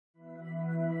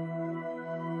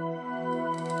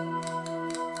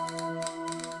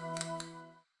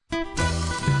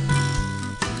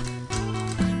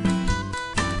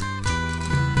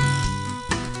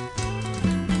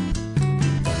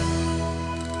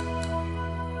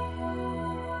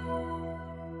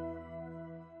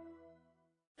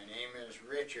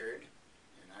Richard,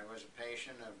 and I was a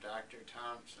patient of Dr.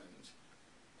 Thompson's,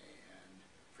 and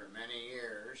for many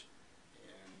years,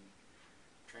 and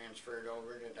transferred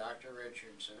over to Dr.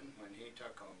 Richardson when he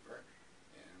took over,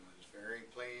 and was very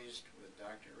pleased with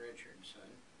Dr. Richardson.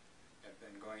 I've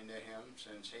been going to him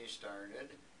since he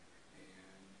started,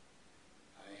 and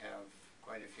I have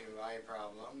quite a few eye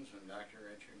problems, and Dr.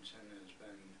 Richardson has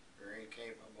been very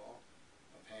capable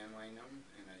of handling them,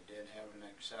 and I did have an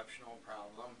exceptional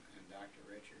problem, and Dr.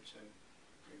 Richardson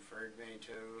referred me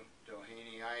to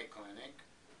Doheny Eye Clinic,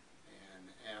 and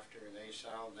after they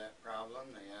solved that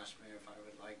problem, they asked me if I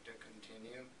would like to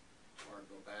continue or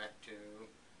go back to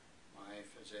my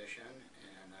physician,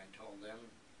 and I told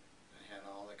them I had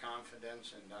all the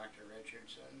confidence in Dr.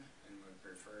 Richardson and would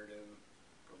prefer to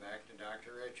go back to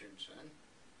Dr. Richardson,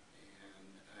 and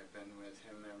I've been with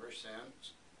him ever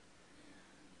since.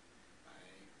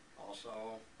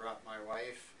 Also brought my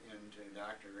wife into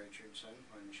Dr. Richardson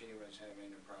when she was having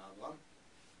a problem.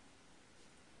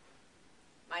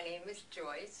 My name is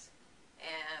Joyce,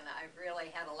 and I've really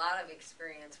had a lot of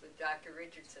experience with Dr.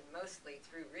 Richardson, mostly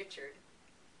through Richard,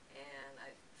 and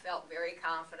I felt very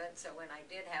confident, so when I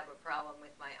did have a problem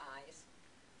with my eyes,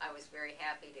 I was very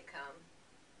happy to come.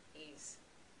 He's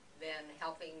been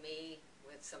helping me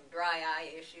with some dry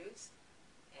eye issues,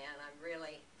 and I'm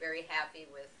really very happy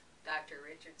with Dr.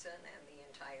 Richardson and the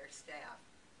entire staff.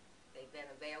 They've been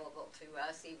available to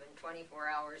us even 24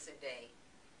 hours a day,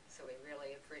 so we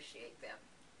really appreciate them.